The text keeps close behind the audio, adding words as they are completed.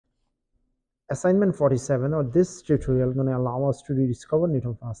assignment 47 or this tutorial going to allow us to rediscover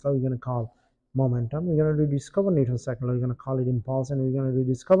Newton's first law. We're going to call momentum. We're going to rediscover Newton's second law. We're going to call it impulse, and we're going to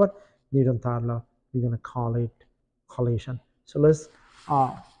rediscover Newton's third law. We're going to call it collision. So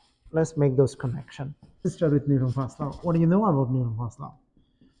let's make those connections. Let's start with Newton's first law. What do you know about Newton's first law?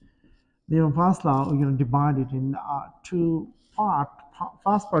 Newton's first law, we're going to divide it in two parts.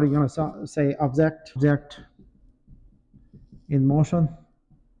 First part, you're going to say object in motion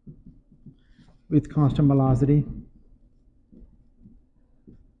with constant velocity.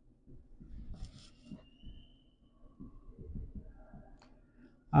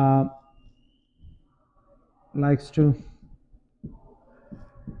 Likes to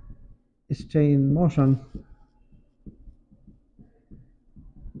stay in motion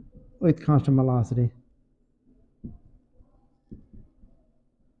with constant velocity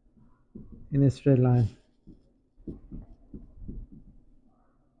in a straight line.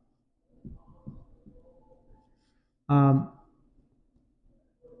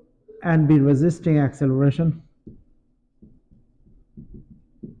 And be resisting acceleration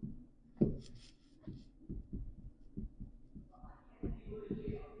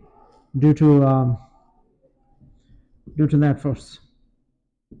due to net force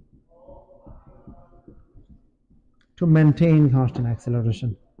to maintain constant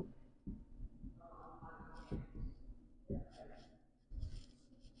acceleration.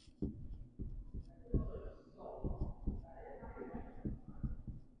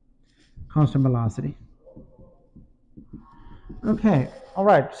 Constant velocity. Okay, all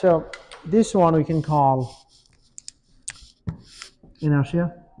right, so this one we can call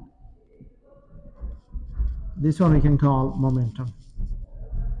inertia. This one we can call momentum.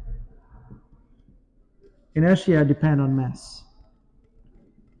 Inertia depend on mass.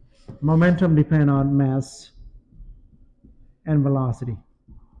 Momentum depend on mass and velocity.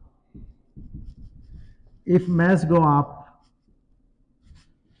 If mass go up,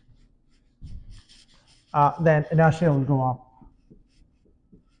 then inertia will go up.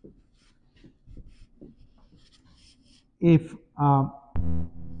 If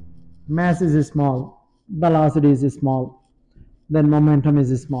mass is small, velocity is small, then momentum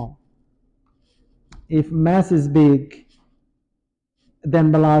is small. If mass is big,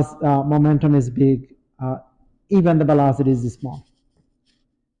 then momentum is big, even the velocity is small.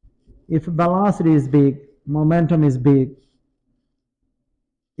 If velocity is big, momentum is big,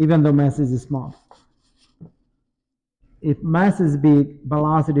 even though mass is small. If mass is big,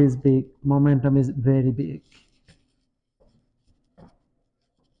 velocity is big, momentum is very big.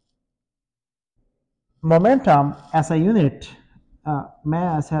 Momentum as a unit,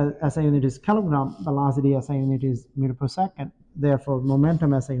 mass as a unit is kilogram, velocity as a unit is meter per second. Therefore,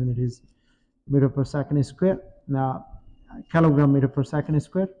 momentum as a unit is meter per second squared. Now, kilogram meter per second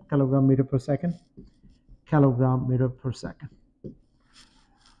squared, kilogram meter per second, kilogram meter per second.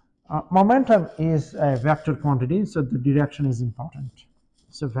 Momentum is a vector quantity, so the direction is important.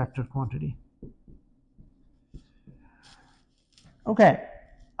 It's a vector quantity. Okay,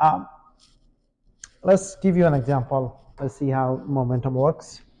 let's give you an example. Let's see how momentum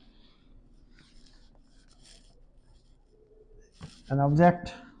works. An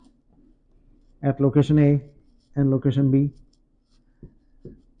object at location A and location B.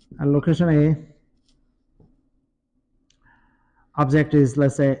 At location A, object is,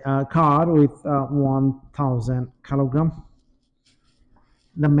 let's say, a car with 1000 kilogram.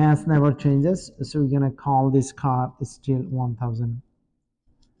 The mass never changes, so we're going to call this car still 1000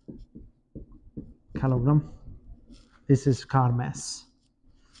 kilogram. This is car mass.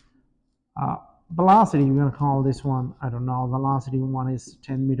 Velocity, we're going to call this one, I don't know, velocity one is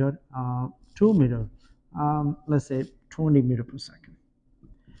 10 meter, 2 meter, let's say 20 meter per second.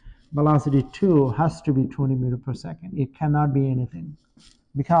 Velocity 2 has to be 20 meter per second. It cannot be anything,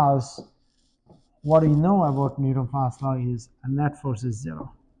 because what we know about Newton's first law is a net force is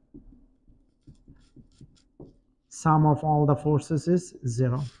 0. Sum of all the forces is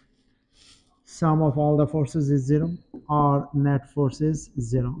 0. Sum of all the forces is 0, or net force is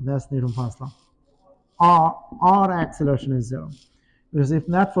 0. That's Newton's first law. Or acceleration is 0. Because if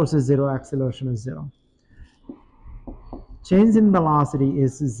net force is 0, acceleration is 0. Change in velocity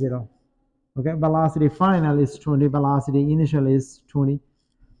is 0. Okay, velocity final is 20, velocity initial is 20.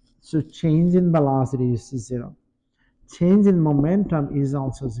 So change in velocity is 0. Change in momentum is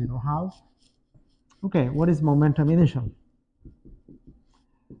also 0. How? Okay, what is momentum initial?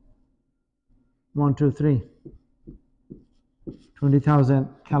 1, 2, 3. 20,000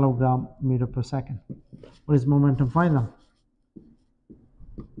 kilogram meter per second. What is momentum final?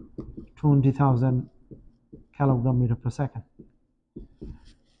 20,000 kilogram meter per second.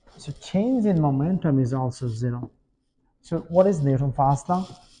 So change in momentum is also 0. So what is Newton's first law?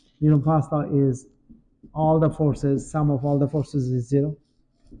 Newton's first law is all the forces, sum of all the forces is 0.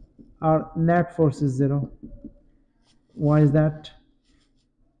 Our net force is 0. Why is that?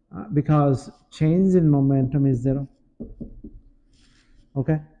 Because change in momentum is 0.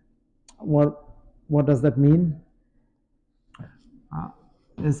 Okay. What does that mean?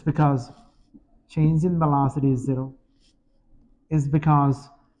 It's because change in velocity is 0. It's because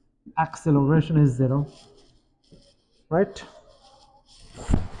acceleration is 0. Right?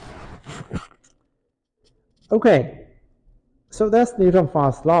 Okay. So that's Newton's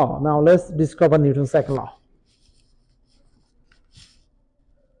first law. Now let's discover Newton's second law.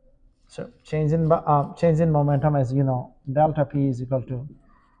 So change in momentum, as you know, delta P is equal to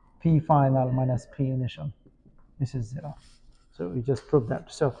P final minus P initial. This is 0. So we just proved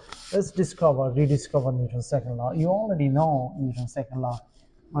that. So let's rediscover Newton's second law. You already know Newton's second law,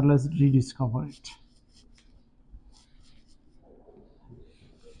 but let's rediscover it.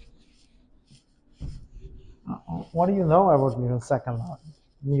 What do you know about Newton's second law?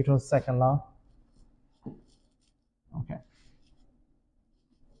 Newton's second law. Okay.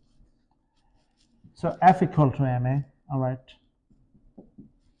 So F equal to ma. All right.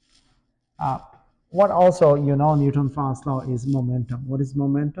 What also you know Newton's first law is momentum. What is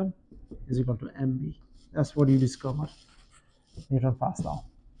momentum? Is equal to mv. That's what you discover. Newton's first law.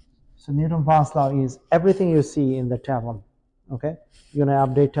 So Newton's first law is everything you see in the table. Okay, you're gonna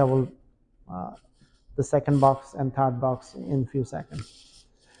update table, the second box and third box in few seconds.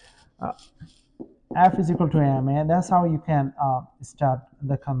 F is equal to ma. That's how you can start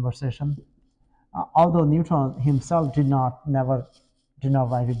the conversation. Although Newton himself did not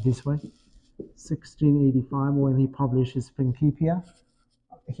write it this way. 1685, when he published his Principia,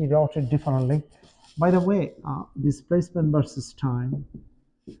 he wrote it differently. By the way, displacement versus time,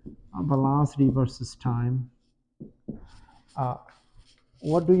 velocity versus time.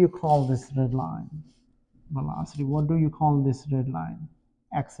 What do you call this red line? Velocity. What do you call this red line?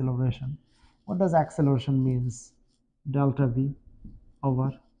 Acceleration. What does acceleration means? Delta v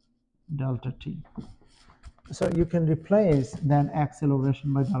over delta t. So you can replace then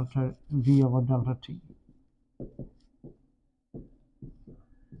acceleration by delta v over delta t.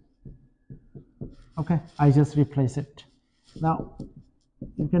 Okay, I just replace it. Now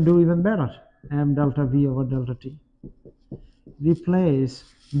you can do even better. M delta v over delta t. Replace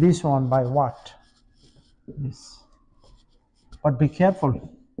this one by what? This. But be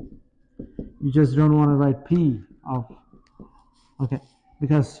careful. You just don't want to write p of, okay,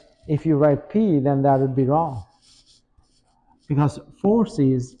 because if you write p, then that would be wrong. Because force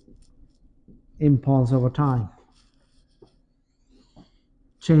is impulse over time.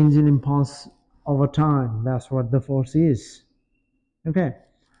 Change in impulse over time. That's what the force is. Okay.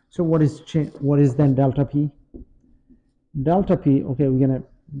 So what is then delta p? Delta p, okay, we're gonna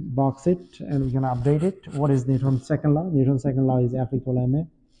box it and we're gonna update it. What is Newton's second law? Newton's second law is F equal to ma.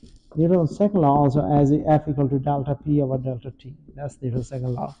 Newton's second law also has F equal to delta p over delta t. That's Newton's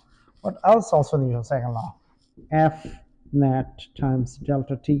second law. What else also Newton's second law? F net times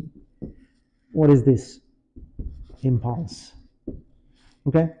delta t. What is this? Impulse.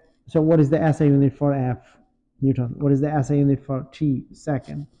 Okay, so what is the SI unit for F? Newton. What is the SI unit for t?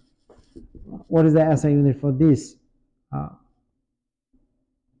 Second. What is the SI unit for this?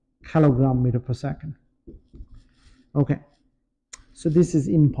 Kilogram meter per second. Okay, so this is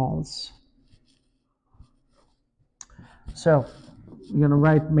impulse. So we're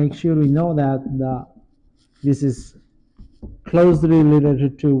gonna make sure we know that this is closely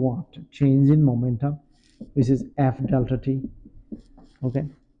related to what? Change in momentum, which is F delta t. Okay,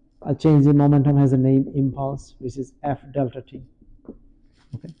 a change in momentum has a name impulse, which is F delta t.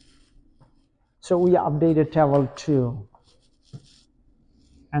 Okay, so we updated table 2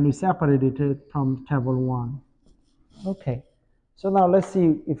 and we separated it from table 1. Okay, so now let's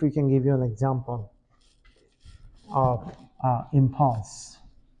see if we can give you an example of impulse.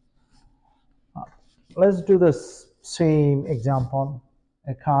 Let's do the same example,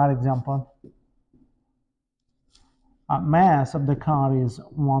 a car example. Mass of the car is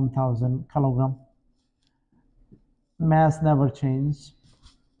 1000 kilogram. Mass never changes.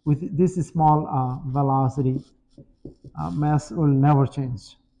 With this small velocity, mass will never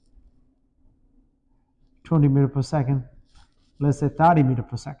change. 20 meter per second, let's say 30 meter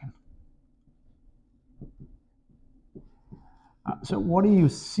per second. So what do you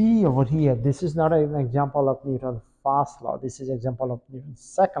see over here? This is not an example of Newton's first law. This is an example of Newton's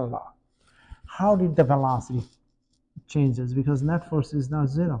second law. How did the velocity changes? Because net force is now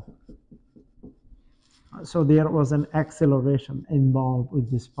 0. So there was an acceleration involved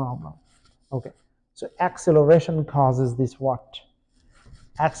with this problem. Okay, so acceleration causes this what?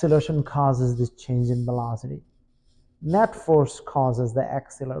 Acceleration causes this change in velocity. Net force causes the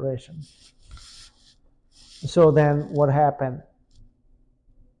acceleration. So then what happened?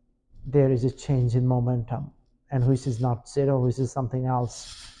 There is a change in momentum, and which is not zero, which is something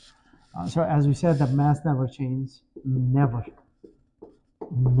else. So as we said, the mass never changes, never.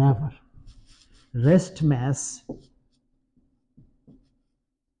 Rest mass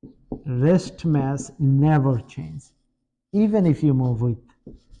never changes, even if you move with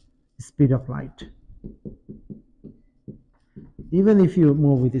speed of light. Even if you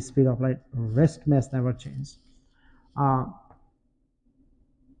move with the speed of light, rest mass never changes.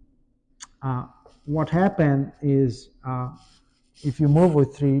 What happened is if you move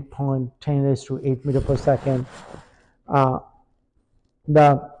with 3.10 raised to 8 meter per second,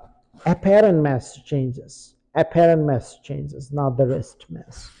 the apparent mass changes. Apparent mass changes, not the rest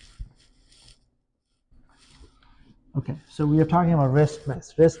mass. Okay, so we are talking about rest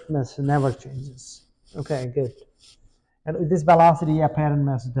mass. Rest mass never changes. Okay, good. And with this velocity, apparent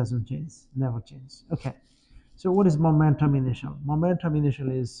mass doesn't change, never changes. Okay, so what is momentum initial? Momentum initial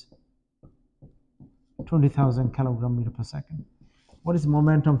is 20,000 kilogram meter per second. What is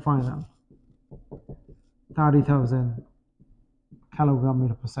momentum final? 30,000 kilogram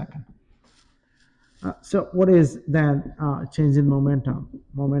meter per second. So what is then change in momentum?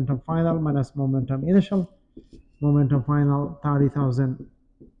 Momentum final minus momentum initial. Momentum final 30,000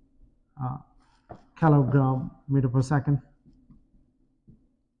 kilogram meter per second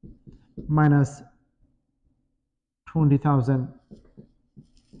minus 20,000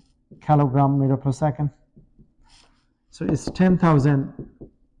 kilogram meter per second. So it's 10,000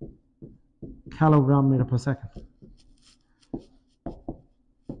 kilogram meter per second.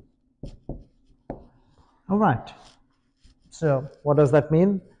 All right. So what does that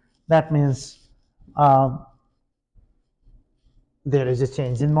mean? That means there is a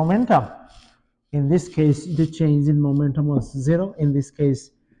change in momentum. In this case, the change in momentum was 0. In this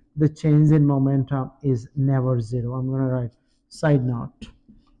case, the change in momentum is never 0. I'm going to write side note.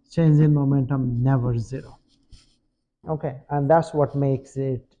 Change in momentum never 0. Okay, and that's what makes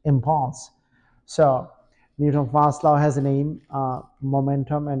it impulse. So Newton's first law has a name,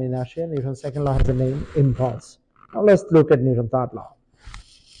 momentum and inertia. Newton's second law has a name, impulse. Now let's look at Newton's third law.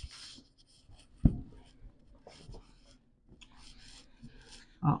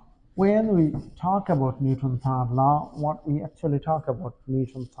 When we talk about Newton's third law, what we actually talk about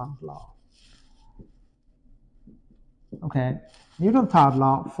Newton's third law. Okay, Newton's third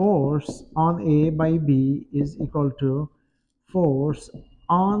law, force on A by B is equal to force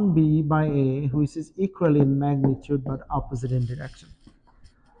on B by A, which is equal in magnitude but opposite in direction.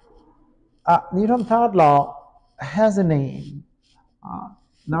 Newton's third law has a name,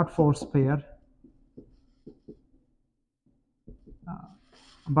 not force pair,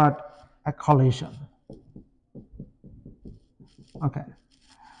 but a collision. Okay.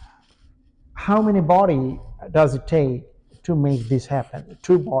 How many body does it take to make this happen?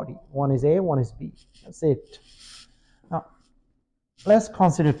 Two body. One is A, one is B. That's it. Now, let's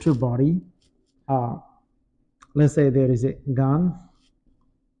consider two body. Let's say there is a gun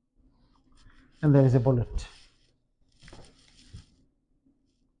and there is a bullet.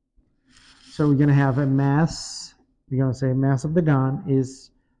 So we're going to have a mass. We're going to say mass of the gun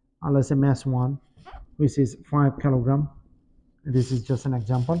is, let's say mass 1, which is 5 kilogram. This is just an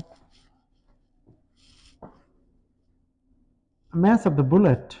example. Mass of the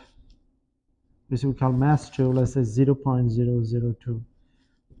bullet, which we call mass 2, let's say 0.002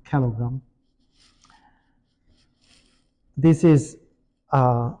 kilogram. This is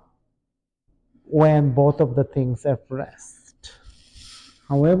when both of the things are at rest.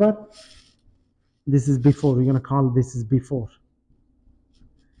 However, this is before. We're going to call this is before.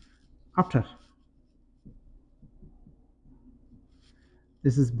 After.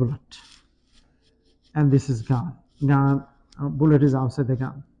 This is bullet. And this is gun. Bullet is outside the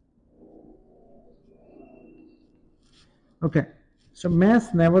gun. Okay. So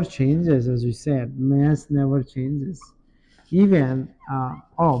mass never changes, as we said. Mass never changes. Even,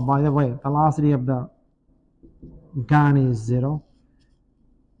 oh, by the way, velocity of the gun is 0.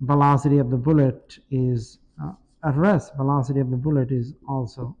 Velocity of the bullet is at rest. Velocity of the bullet is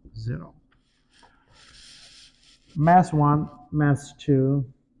also 0. Mass 1, mass 2.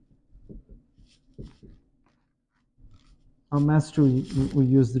 Mass 2, we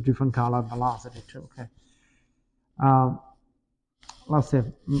use the different color velocity too. Okay. Let's say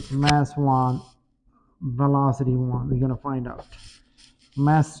mass 1, velocity 1. We're going to find out.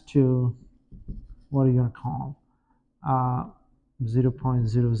 Mass 2, what are you going to call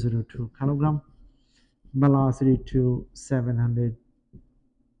 0.002 kilogram, velocity to 700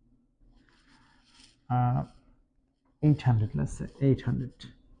 800, let's say 800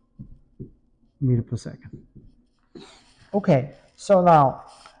 meter per second. Okay, so now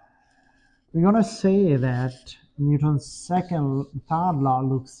we're going to say that Newton's third law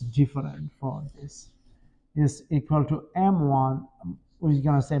looks different for this. Is equal to m1, we're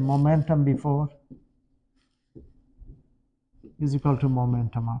going to say momentum before is equal to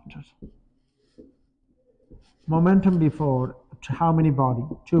momentum after. Momentum before, how many body?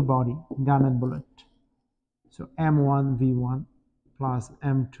 Two body, gun and bullet. So m1 v1 plus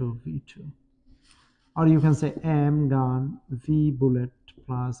m2 v2. Or you can say m gun v bullet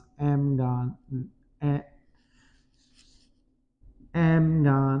plus m gun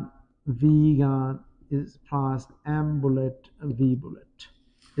v gun is plus m bullet v bullet.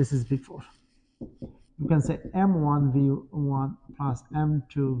 This is before. You can say m1 v1 plus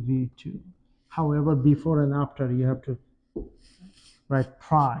m2 v2. However, before and after you have to write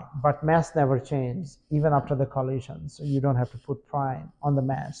prime, but mass never changes even after the collision, so you don't have to put prime on the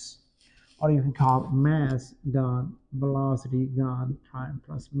mass. Or you can call mass gun velocity gun prime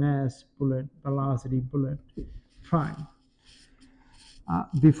plus mass bullet velocity bullet prime.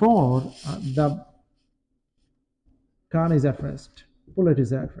 Before the gun is at rest, bullet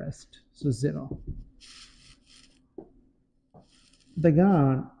is at rest, so 0. The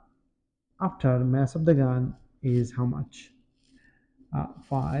gun, after mass of the gun is how much?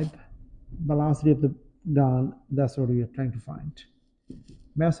 5. Velocity of the gun, that's what we are trying to find.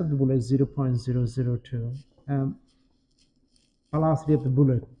 Mass of the bullet is 0.002. Velocity of the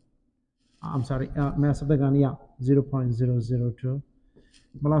bullet, mass of the gun, 0.002.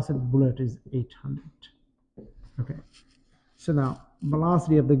 Velocity of the bullet is 800. Okay, so now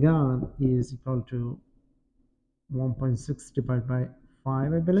velocity of the gun is equal to 1.6 divided by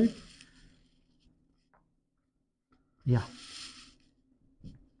 5, I believe.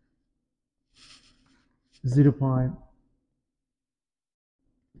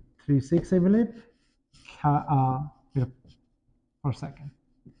 0.36, I believe, per second.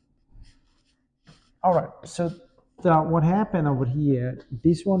 All right, so what happened over here,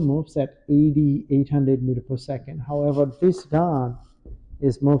 this one moves at 800 meter per second. However, this gun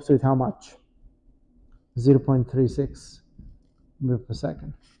is moves with how much? 0.36 meter per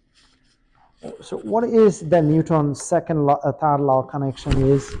second. So what is the Newton's third law connection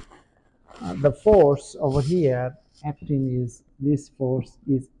is the force over here acting is, this force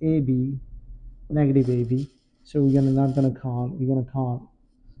is AB, negative AB. So we're gonna call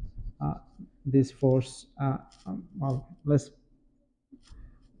this force, well, let's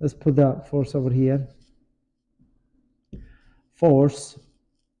put the force over here. Force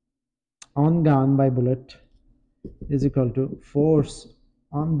on gun by bullet is equal to force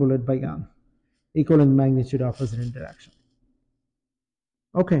on bullet by gun, equal in magnitude, opposite in direction.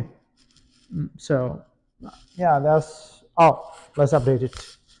 Okay, so yeah, that's, let's update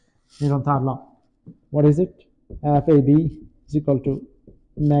it. Newton's third law. What is it? FAB is equal to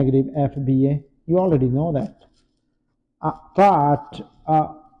negative FBA. You already know that. But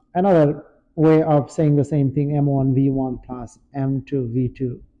another way of saying the same thing, M1 V1 plus M2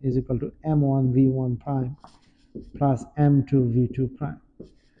 V2 is equal to M1 V1 prime plus M2 V2 prime.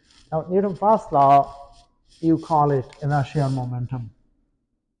 Now, Newton's first law, you call it inertia or momentum.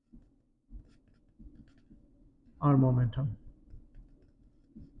 Or momentum.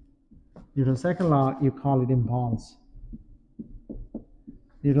 Newton's second law, you call it impulse.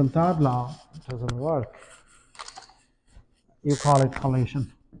 Newton's third law, it doesn't work. You call it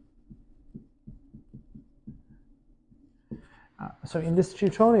collision. So in this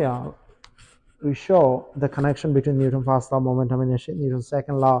tutorial, we show the connection between Newton's first law, momentum inertia, Newton's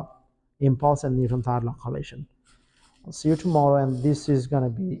second law, impulse, and Newton's third law, collision. I'll see you tomorrow, and this is going to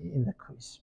be in the quiz.